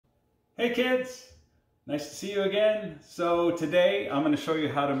Hey kids, nice to see you again. So today I'm going to show you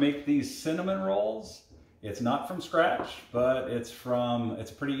how to make these cinnamon rolls. It's not from scratch, but it's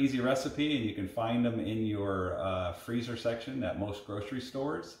a pretty easy recipe and you can find them in your freezer section at most grocery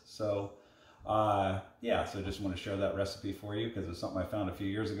stores. So yeah, so just want to share that recipe for you because it's something I found a few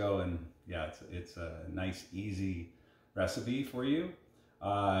years ago, and yeah, it's a nice, easy recipe for you.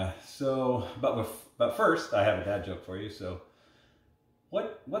 But first I have a dad joke for you. So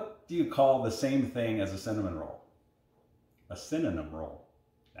what do you call the same thing as a cinnamon roll? A synonym roll.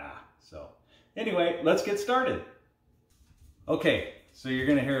 So anyway, let's get started. Okay, so you're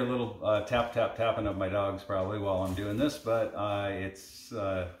gonna hear a little tapping of my dogs probably while I'm doing this, but it's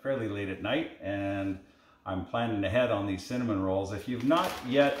fairly late at night and I'm planning ahead on these cinnamon rolls. If you've not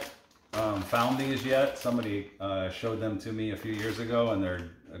yet found these yet, somebody showed them to me a few years ago, and they're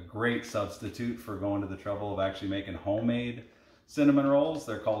a great substitute for going to the trouble of actually making homemade cinnamon rolls.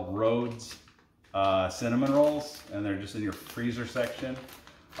 They're called Rhodes Cinnamon Rolls, and they're just in your freezer section.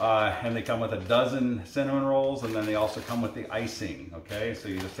 And they come with a dozen cinnamon rolls, and then they also come with the icing. Okay, so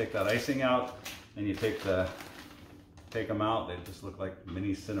you just take that icing out, and you take them out. They just look like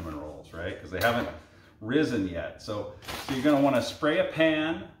mini cinnamon rolls, right? Because they haven't risen yet. So you're going to want to spray a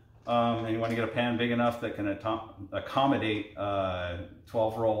pan, and you want to get a pan big enough that can accommodate 12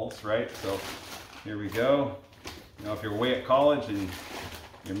 rolls, right? So here we go. You know, if you're away at college and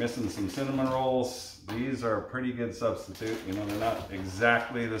you're missing some cinnamon rolls, these are a pretty good substitute. You know, they're not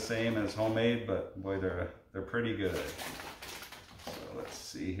exactly the same as homemade, but boy, they're pretty good. So let's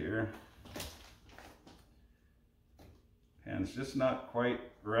see here. Pan's just not quite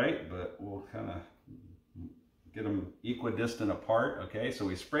right, but we'll kind of get them equidistant apart. Okay, so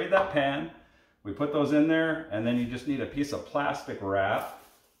we sprayed that pan, we put those in there, and then you just need a piece of plastic wrap,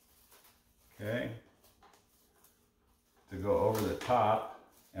 okay, to go over the top.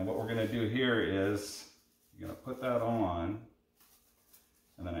 And what we're going to do here is you're going to put that on,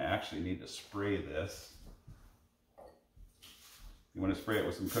 and then I actually need to spray this. You want to spray it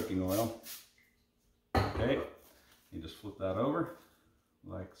with some cooking oil. Okay, you just flip that over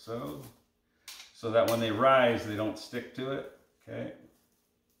like so, so that when they rise they don't stick to it. Okay,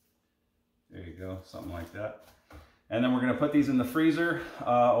 there you go, something like that. And then we're going to put these in the freezer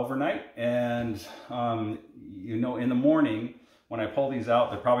overnight, and you know, in the morning when I pull these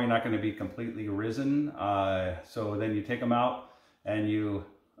out, they're probably not going to be completely risen. So then you take them out and you,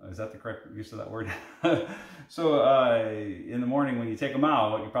 is that the correct use of that word? So in the morning when you take them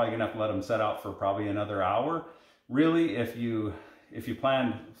out, you're probably going to have to let them set out for probably another hour. Really, if you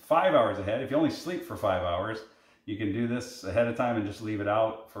plan 5 hours ahead, if you only sleep for 5 hours, you can do this ahead of time and just leave it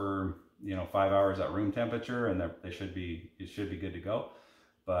out for, you know, 5 hours at room temperature, and it should be good to go.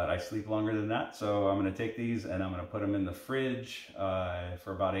 But I sleep longer than that, so I'm going to take these and I'm going to put them in the fridge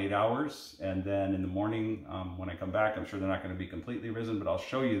for about 8 hours, and then in the morning when I come back, I'm sure they're not going to be completely risen, but I'll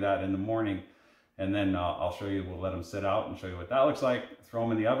show you that in the morning, and then I'll show you, we'll let them sit out and show you what that looks like, throw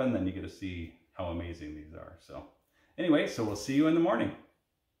them in the oven, then you get to see how amazing these are. So anyway, so we'll see you in the morning.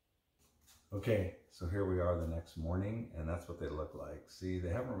 Okay, so here we are the next morning, and that's what they look like. See, they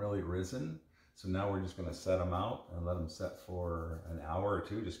haven't really risen. So now we're just going to set them out and let them set for an hour or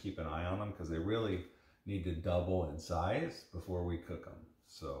two. Just keep an eye on them because they really need to double in size before we cook them.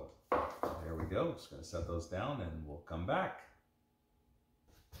 So there we go. Just going to set those down and we'll come back.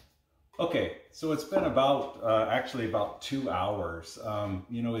 Okay, so it's been about, actually about 2 hours.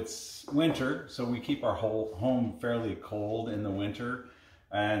 You know, it's winter, so we keep our whole home fairly cold in the winter.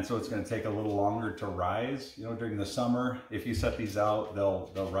 And so it's going to take a little longer to rise. You know, during the summer, if you set these out,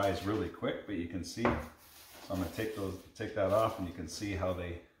 they'll rise really quick. But you can see, so I'm going to take that off, and you can see how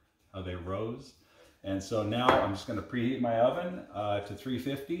they rose. And so now I'm just going to preheat my oven to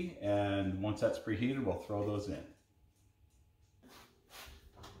 350, and once that's preheated, we'll throw those in.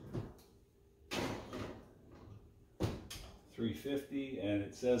 $350, and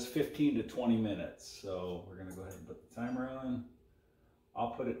it says 15 to 20 minutes. So we're going to go ahead and put the timer on.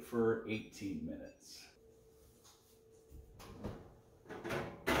 I'll put it for 18 minutes.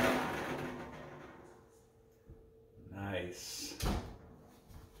 Nice.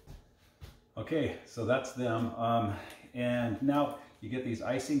 Okay, so that's them. And now you get these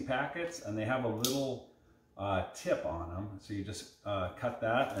icing packets, and they have a little tip on them. So you just cut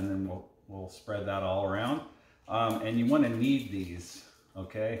that, and then we'll spread that all around. And you want to knead these,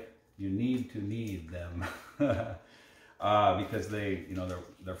 okay? You need to knead them. Because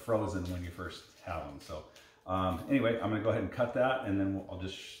they're frozen when you first have them. So anyway, I'm going to go ahead and cut that, and then I'll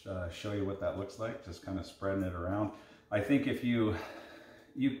just show you what that looks like, just kind of spreading it around. I think if you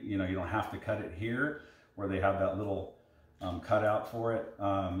don't have to cut it here where they have that little cut out for it.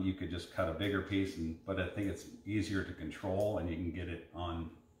 You could just cut a bigger piece, but I think it's easier to control, and you can get it on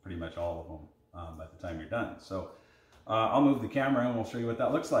pretty much all of them by the time you're done. So I'll move the camera and we'll show you what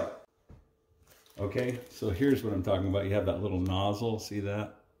that looks like. Okay, so here's what I'm talking about. You have that little nozzle, see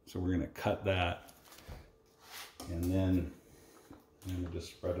that? So we're gonna cut that, and then I'm gonna just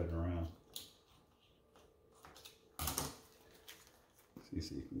spread it around. See,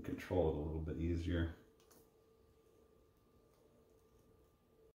 so you can control it a little bit easier.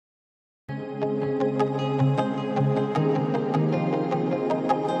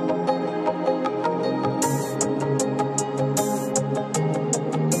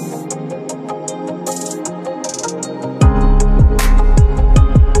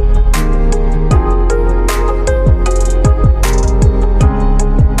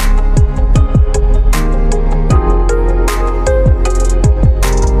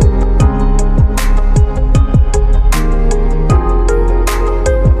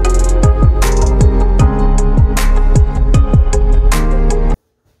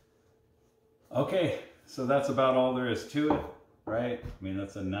 Okay, so that's about all there is to it, right? I mean,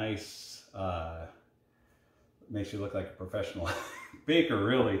 that's a nice, makes you look like a professional baker,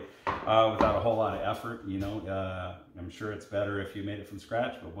 really, without a whole lot of effort, you know. I'm sure it's better if you made it from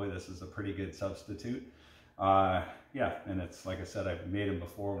scratch, but boy, this is a pretty good substitute. Yeah, and it's, like I said, I've made them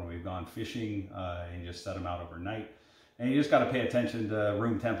before when we've gone fishing, and you just set them out overnight. And you just got to pay attention to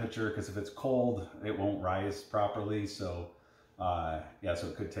room temperature, because if it's cold, it won't rise properly, so yeah, so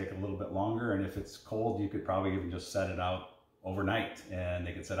it could take a little bit longer, and if it's cold, you could probably even just set it out overnight, and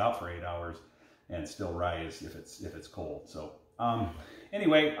they could set out for 8 hours and still rise if it's cold. So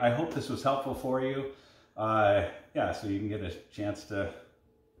anyway, I hope this was helpful for you. Yeah, so you can get a chance to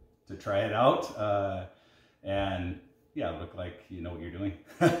try it out, and yeah, look like you know what you're doing.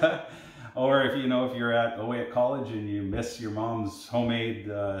 Or if you're away at college and you miss your mom's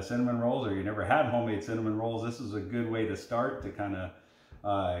homemade cinnamon rolls, or you never had homemade cinnamon rolls, this is a good way to start to kind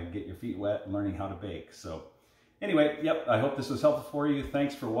of get your feet wet and learning how to bake. So anyway, yep, I hope this was helpful for you.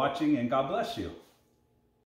 Thanks for watching, and God bless you.